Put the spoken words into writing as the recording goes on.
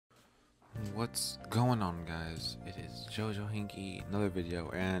What's going on, guys? It is Jojo Hinky, another video,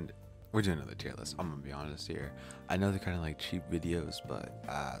 and we're doing another tier list. I'm gonna be honest here. I know they're kind of like cheap videos, but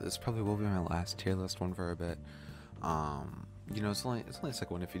this probably will be my last tier list one for a bit. It's only a second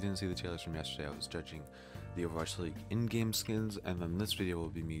one. If you didn't see the tier list from yesterday, I was judging the Overwatch League in-game skins, and then this video will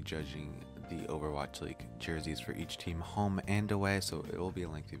be me judging the Overwatch League jerseys for each team, home and away. So it will be a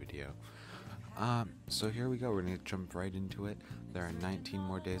lengthy video. So here we go, we're gonna jump right into it. There are 19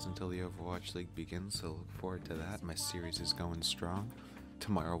 more days until the Overwatch League begins, so look forward to that. My series is going strong.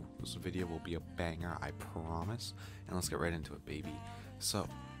 Tomorrow's video will be a banger, I promise. And let's get right into it, baby. So,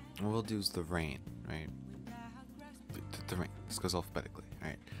 what we'll do is the rain, right? The rain, this goes alphabetically,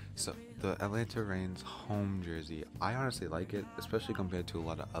 alright? So, the Atlanta Rain's home jersey, I honestly like it, especially compared to a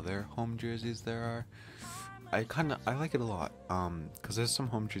lot of other home jerseys there are. I like it a lot, because there's some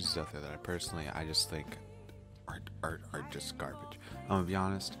home jerseys out there that I just think are just garbage. I'm gonna be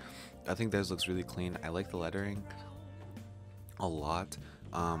honest. I think theirs looks really clean. I like the lettering a lot.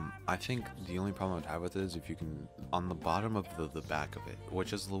 I think the only problem I would have with it is if you can, on the bottom of the back of it,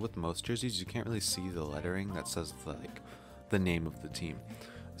 which is with most jerseys, you can't really see the lettering that says the name of the team.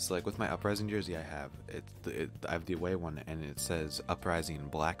 So like with my Uprising jersey, I have I have the away one, and it says Uprising in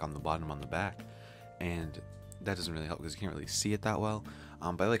black on the bottom on the back, and that doesn't really help because you can't really see it that well.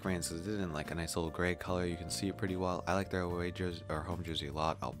 But I like Rand's because it is in like a nice little gray color. You can see it pretty well. I like their away jersey or home jersey a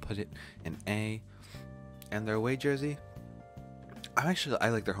lot. I'll put it in A. And their away jersey, I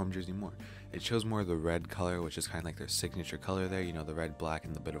like their home jersey more. It shows more of the red color, which is kind of like their signature color there. You know, the red, black,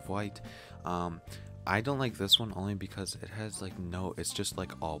 and the bit of white. I don't like this one only because it has like it's just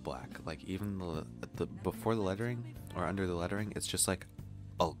like all black. Like even the before the lettering or under the lettering, it's just like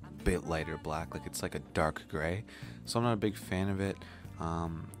a bit lighter black, like it's like a dark gray, so I'm not a big fan of it.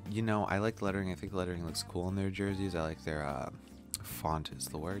 I like the lettering. I think the lettering looks cool on their jerseys. I like their font is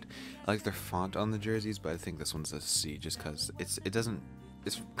the word. I like their font on the jerseys, but I think this one's a C just because it's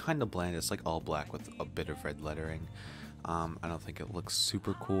kind of bland. It's like all black with a bit of red lettering. I don't think it looks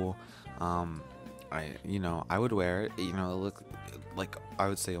super cool. I would wear it. It look like, I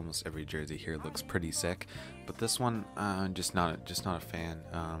would say almost every jersey here looks pretty sick, but this one, just not a fan.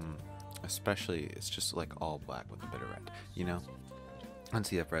 Especially it's just like all black with a bit of red. On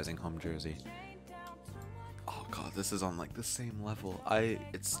the Uprising home jersey. Oh god, this is on like the same level.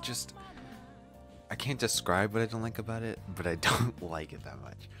 It's just, I can't describe what I don't like about it, but I don't like it that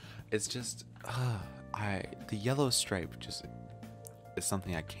much. It's just, the yellow stripe just is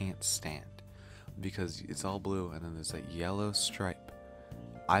something I can't stand. Because it's all blue and then there's that yellow stripe.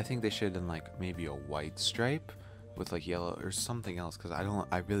 I think they should have done like maybe a white stripe with like yellow or something else, because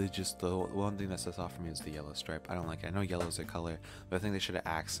I really just, the one thing that sets off for me is the yellow stripe. I don't like it. I know yellow's their color, but I think they should have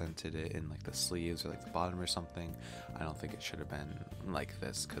accented it in like the sleeves or like the bottom or something. I don't think it should have been like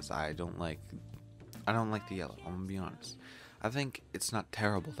this, because I don't like the yellow. I'm gonna be honest. I think it's not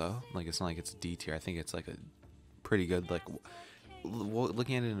terrible though. Like it's not like it's D tier. I think it's like a pretty good, like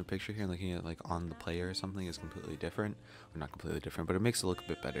looking at it in a picture here and looking at it like on the player or something is completely different, or not completely different, but it makes it look a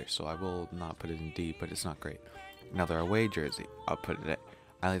bit better. So I will not put it in D, but it's not great. Now their away jersey, I'll put it at,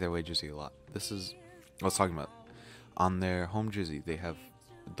 I like their away jersey a lot. This is what I was talking about. On their home jersey, they have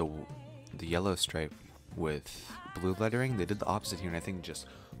the yellow stripe with blue lettering. They did the opposite here, and I think it just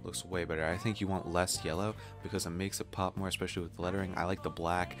looks way better. I think you want less yellow because it makes it pop more, especially with the lettering. I like the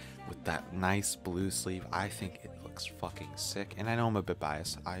black with that nice blue sleeve. I think it looks fucking sick, and I know I'm a bit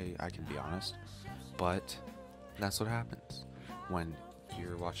biased. I can be honest, but that's what happens when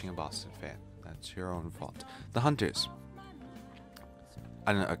you're watching a Boston fan. That's your own fault. The Hunters,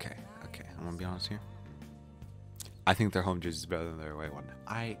 I don't know. Okay, I'm gonna be honest here. I think their home jersey is better than their away one.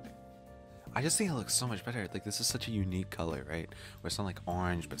 I just think it looks so much better. Like, this is such a unique color, right? Where it's not like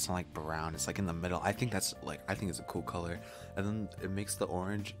orange, but it's not like brown. It's like in the middle. I think it's a cool color. And then it makes the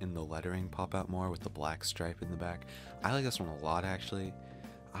orange in the lettering pop out more with the black stripe in the back. I like this one a lot, actually.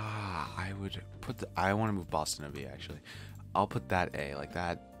 I want to move Boston to B, actually. I'll put that A. Like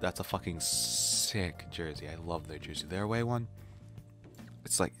that's a fucking sick jersey. I love their jersey. Their away one,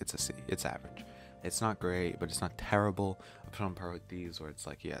 it's a C. It's average. It's not great, but it's not terrible. I put on par with these, where it's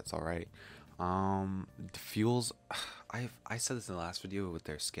like, yeah, it's all right. The fuels, I said this in the last video with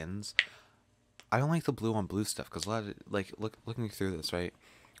their skins. I don't like the blue on blue stuff, because a lot of, like, looking through this, right?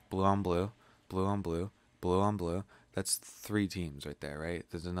 Blue on blue, blue on blue, blue on blue. That's 3 teams right there, right?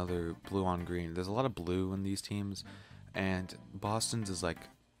 There's another blue on green. There's a lot of blue in these teams, and Boston's is like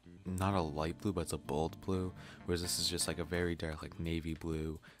not a light blue, but it's a bold blue, whereas this is just like a very dark, like navy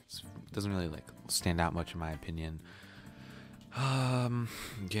blue. It doesn't really like stand out much in my opinion.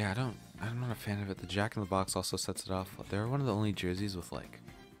 Yeah, I'm not a fan of it. The Jack in the Box also sets it off. They're one of the only jerseys with like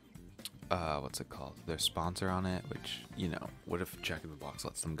what's it called? Their sponsor on it, which, you know, what if Jack in the Box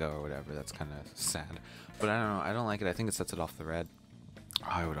lets them go or whatever? That's kind of sad. But I don't know. I don't like it. I think it sets it off the red.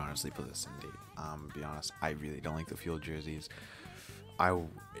 I would honestly put this in D. Be honest, I really don't like the Fuel jerseys.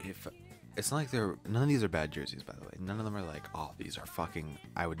 If it's not like none of these are bad jerseys, by the way. None of them are like, oh, these are fucking,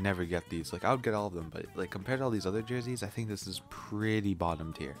 I would never get these. Like, I would get all of them, but like compared to all these other jerseys, I think this is pretty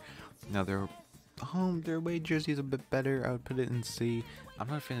bottom tier. Now their away jerseys a bit better. I would put it in C. I'm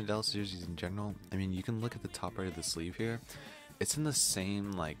not a fan of Dallas jerseys in general. I mean, you can look at the top right of the sleeve here. It's in the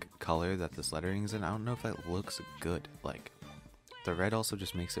same like color that this lettering is in. I don't know if that looks good. Like, the red also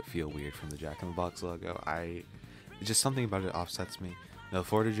just makes it feel weird from the Jack in the Box logo. It's just something about it offsets me. Now, the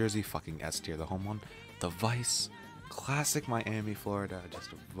Florida jersey, fucking S tier, the home one. The Vice, classic Miami, Florida,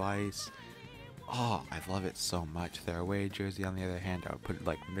 just a Vice. Oh, I love it so much. Their away jersey, on the other hand, I would put it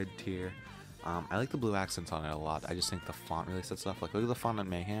like mid tier. I like the blue accents on it a lot. I just think the font really sets it off. Like, look at the font on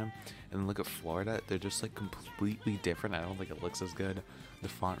Mayhem, and then look at Florida. They're just like completely different. I don't think it looks as good. The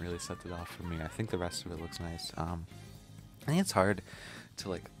font really sets it off for me. I think the rest of it looks nice. I think it's hard to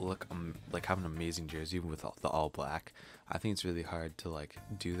like have an amazing jersey with the all black. I think it's really hard to like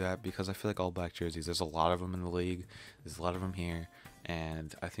do that because I feel like all black jerseys, there's a lot of them in the league. There's a lot of them here,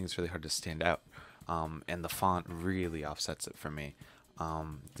 and I think it's really hard to stand out. And the font really offsets it for me.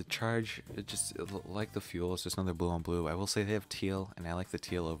 The Charge, like the Fuel, it's just another blue on blue. I will say they have teal, and I like the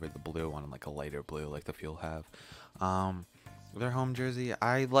teal over the blue one, like a lighter blue like the Fuel have. Their home jersey,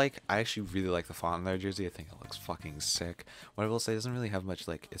 I actually really like the font in their jersey. I think it looks fucking sick. What I will say, it doesn't really have much,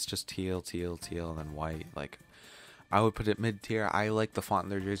 like, it's just teal, and then white. Like, I would put it mid tier. I like the font in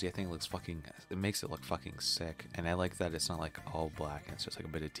their jersey. I think it looks it makes it look fucking sick. And I like that it's not like all black and it's just like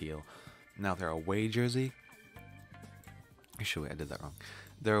a bit of teal. Now their away jersey, actually I did that wrong.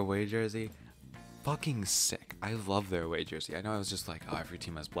 Their away jersey, fucking sick. I love their away jersey. I know I was just like, oh, every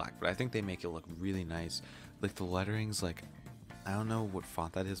team has black, but I think they make it look really nice. Like, the lettering's like, I don't know what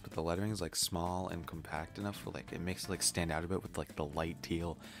font that is, but the lettering is like small and compact enough for like, it makes it like stand out a bit with like the light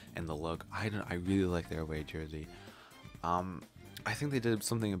teal and the look. I really like their away jersey. I think they did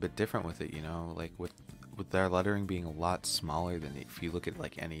something a bit different with it, you know, like with their lettering being a lot smaller than if you look at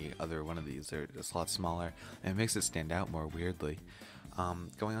like any other one of these, it's a lot smaller and it makes it stand out more weirdly.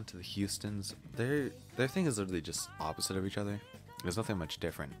 Going on to the Houstons, their thing is literally just opposite of each other. There's nothing much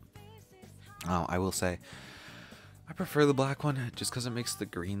different. I will say, I prefer the black one just because it makes the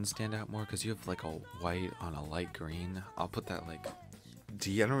green stand out more, because you have like a white on a light green. I'll put that like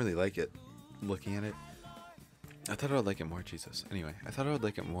D. I don't really like it looking at it. I thought I would like it more, Jesus. Anyway, I thought I would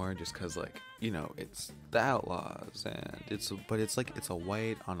like it more just because, like, you know, it's the Outlaws, and it's a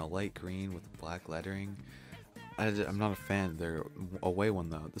white on a light green with black lettering. I'm not a fan of their away one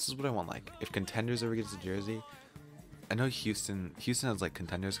though. This is what I want. Like, if Contenders ever gets a jersey, I know Houston has like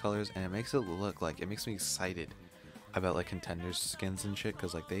Contenders colors, and it makes it look like, it makes me excited about like Contenders skins and shit,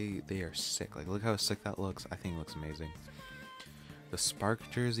 because like they are sick. Like, look how sick that looks. I think it looks amazing. The Spark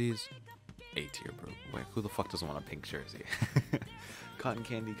jerseys, A tier, bro. Wait, who the fuck doesn't want a pink jersey? Cotton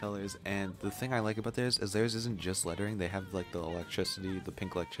candy colors. And the thing I like about theirs is theirs isn't just lettering. They have like the electricity, the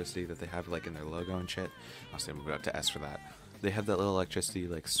pink electricity that they have like in their logo and shit. I'll say move it up to S for that. They have that little electricity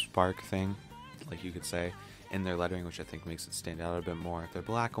like spark thing, like you could say, in their lettering, which I think makes it stand out a bit more. Their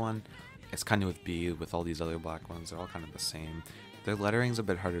black one, it's kind of with B with all these other black ones. They're all kind of the same. Their lettering's a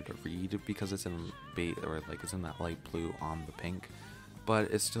bit harder to read because it's in B, or like it's in that light blue on the pink,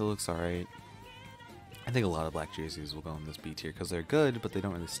 but it still looks alright. I think a lot of black jerseys will go in this B tier because they're good, but they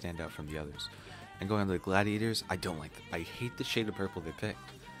don't really stand out from the others. And going on to the Gladiators, I don't like them. I hate the shade of purple they picked.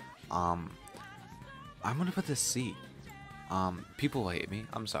 I'm gonna put this C. People hate me,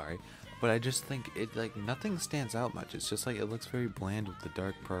 I'm sorry, but I just think it, like, nothing stands out much. It's just like, it looks very bland with the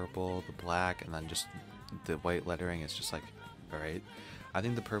dark purple, the black, and then just the white lettering. It's just like, alright. I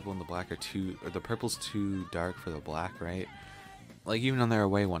think the purple and the black are the purple's too dark for the black, right? Like, even on their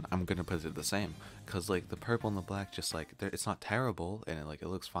away one, I'm gonna put it the same, because like the purple and the black, just like, it's not terrible, and it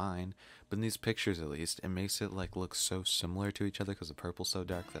looks fine, but in these pictures at least, it makes it like look so similar to each other because the purple's so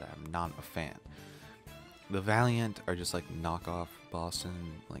dark that I'm not a fan. The Valiant are just like knockoff Boston.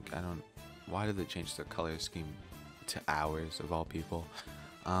 Like, why did they change their color scheme to ours of all people?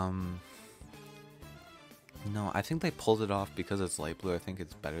 No, I think they pulled it off because it's light blue. I think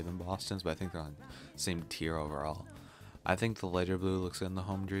it's better than Boston's, but I think they're on the same tier overall. I think the lighter blue looks good in the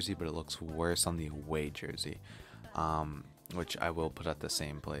home jersey, but it looks worse on the away jersey, which I will put at the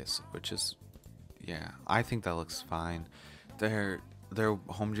same place, which is, yeah, I think that looks fine. Their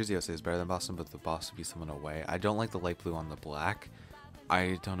home jersey, I would say, is better than Boston, but the Boston piece someone away. I don't like the light blue on the black.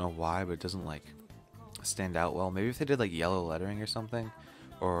 I don't know why, but it doesn't like stand out well. Maybe if they did like yellow lettering or something,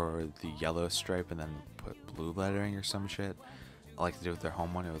 or the yellow stripe and then put blue lettering or some shit, like they do with their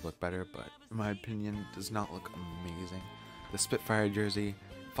home one, it would look better. But in my opinion, does not look amazing. The Spitfire jersey,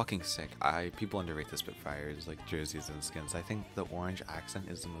 fucking sick. People underrate the Spitfires like jerseys and skins. I think the orange accent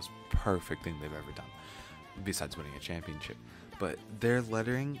is the most perfect thing they've ever done, besides winning a championship. But their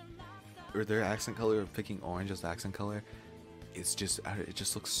lettering, or their accent color of picking orange as the accent color, it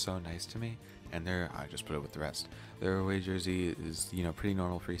just looks so nice to me. And I just put it with the rest. Their away jersey is, you know, pretty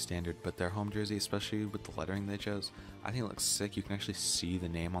normal, pretty standard, but their home jersey, especially with the lettering they chose, I think it looks sick. You can actually see the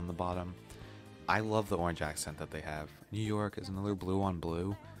name on the bottom. I love the orange accent that they have. New York is another blue on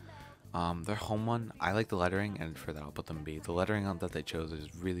blue. Their home one, I like the lettering, and for that I'll put them B. The lettering that they chose is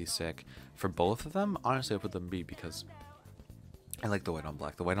really sick. For both of them, honestly, I put them B because I like the white on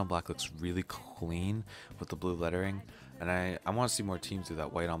black. The white on black looks really clean with the blue lettering, and I want to see more teams do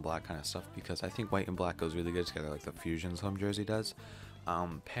that white on black kind of stuff, because I think white and black goes really good together, like the Fusion's home jersey does.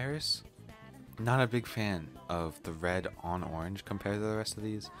 Paris, not a big fan of the red on orange compared to the rest of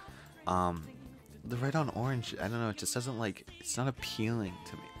these. The red on orange, I don't know, it just doesn't, like, it's not appealing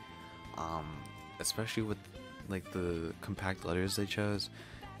to me. Especially with like the compact letters they chose.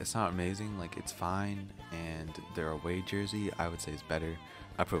 It's not amazing, like it's fine, and their away jersey I would say is better.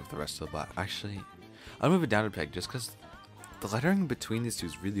 I put it with the rest of the black. Actually, I'll move it down a peg just because the lettering between these two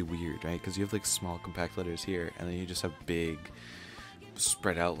is really weird, right? Because you have like small compact letters here, and then you just have big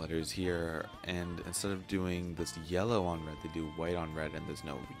spread out letters here, and instead of doing this yellow on red, they do white on red, and there's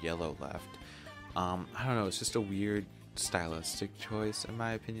no yellow left. I don't know, it's just a weird stylistic choice in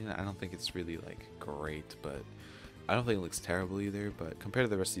my opinion. I don't think it's really like great, but I don't think it looks terrible either. But compared to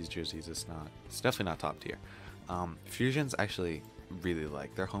the rest of these jerseys, it's definitely not top tier. Fusions actually really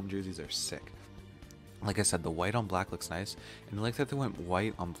like their home jerseys are sick. Like I said, the white on black looks nice, and I like that they went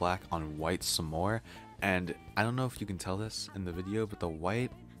white on black on white some more. And I don't know if you can tell this in the video, but the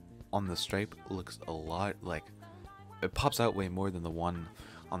white on the stripe looks a lot like, it pops out way more than the one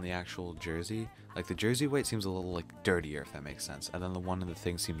on the actual jersey. Like the jersey white seems a little like dirtier, if that makes sense, and then the one in the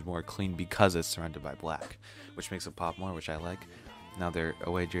thing seems more clean because it's surrounded by black, which makes it pop more, which I like. Now their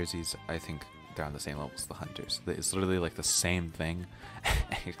away jerseys, I think they're on the same level as the Hunters. It's literally like the same thing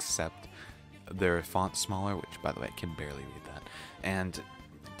except their font smaller, which by the way I can barely read that, and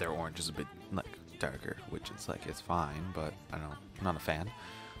their orange is a bit like darker, which is like, it's fine, but I don't know, I'm not a fan.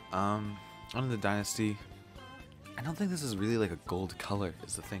 On the Dynasty, I don't think this is really like a gold color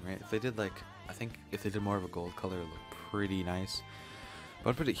is the thing, right? If they did like, I think if they did more of a gold color, it would look pretty nice. But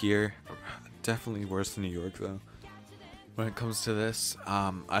I'd put it here. Definitely worse than New York though. When it comes to this,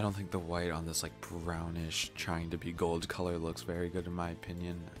 I don't think the white on this like brownish trying to be gold color looks very good in my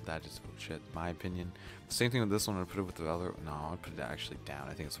opinion. That is bullshit, my opinion. Same thing with this one. I'd put it with the other. No, I'd put it actually down.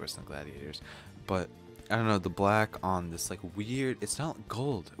 I think it's worse than Gladiators. But I don't know, the black on this like weird, it's not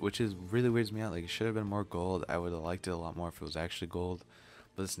gold, which is really weirds me out. Like it should have been more gold. I would have liked it a lot more if it was actually gold,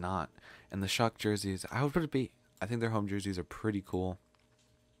 but it's not. And the Shock jerseys, I would put it B. I think their home jerseys are pretty cool.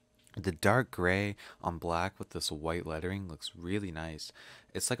 The dark gray on black with this white lettering looks really nice.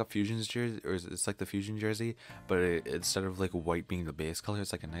 It's like a Fusion's jersey, or it's like the Fusion jersey, but instead of like white being the base color,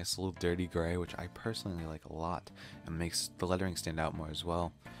 it's like a nice little dirty gray, which I personally like a lot, and makes the lettering stand out more as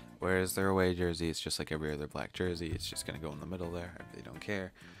well. Whereas their away jersey, it's just like every other black jersey. It's just going to go in the middle there. I really don't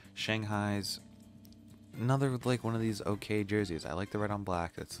care. Shanghai's another like one of these okay jerseys. I like the red on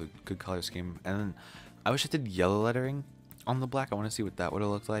black. That's a good color scheme. And then I wish it did yellow lettering on the black. I want to see what that would have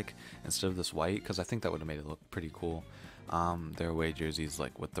looked like instead of this white, because I think that would have made it look pretty cool. Their away jerseys,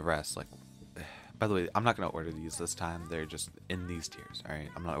 like with the rest, like, by the way, I'm not going to order these this time. They're just in these tiers, alright?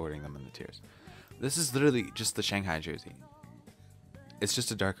 I'm not ordering them in the tiers. This is literally just the Shanghai jersey. It's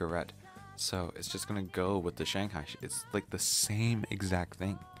just a darker red, so it's just gonna go with the Shanghai. It's like the same exact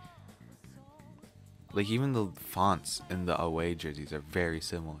thing. Like even the fonts in the away jerseys are very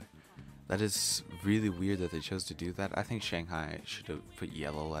similar. That is really weird that they chose to do that. I think Shanghai should have put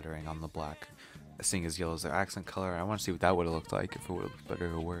yellow lettering on the black, seeing as yellow is their accent color. I want to see what that would have looked like, if it would have looked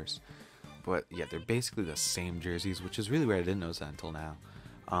better or worse. But yeah, they're basically the same jerseys, which is really weird. I didn't notice that until now.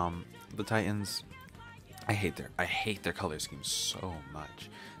 The Titans, I hate their color scheme so much,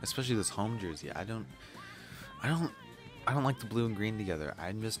 especially this home jersey. I don't like the blue and green together.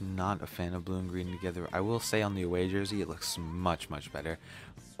 I'm just not a fan of blue and green together. I will say on the away jersey, it looks much better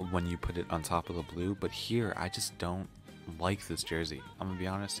when you put it on top of the blue. But here, I just don't like this jersey. I'm gonna be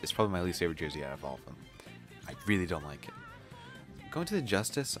honest. It's probably my least favorite jersey out of all of them. I really don't like it. Going to the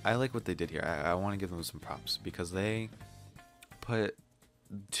Justice, I like what they did here. I want to give them some props because they put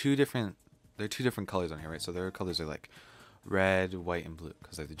two different colors on here, right? So their colors are like red, white, and blue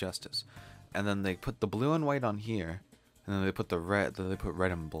because they're the Justice. And then they put the blue and white on here, and then they put the red. They put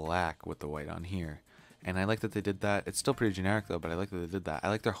red and black with the white on here. And I like that they did that. It's still pretty generic though, but I like that they did that. I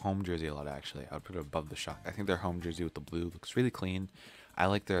like their home jersey a lot actually. I would put it above the shock. I think their home jersey with the blue looks really clean. I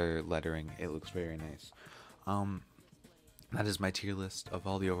like their lettering. It looks very nice. Um, that is my tier list of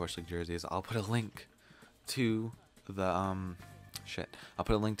all the Overwatch League jerseys. I'll put a link to the I'll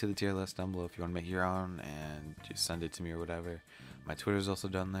put a link to the tier list down below if you want to make your own and just send it to me or whatever. My Twitter's also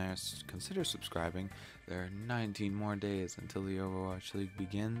done there. So consider subscribing. There are 19 more days until the Overwatch League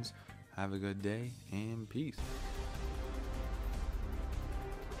begins. Have a good day and peace.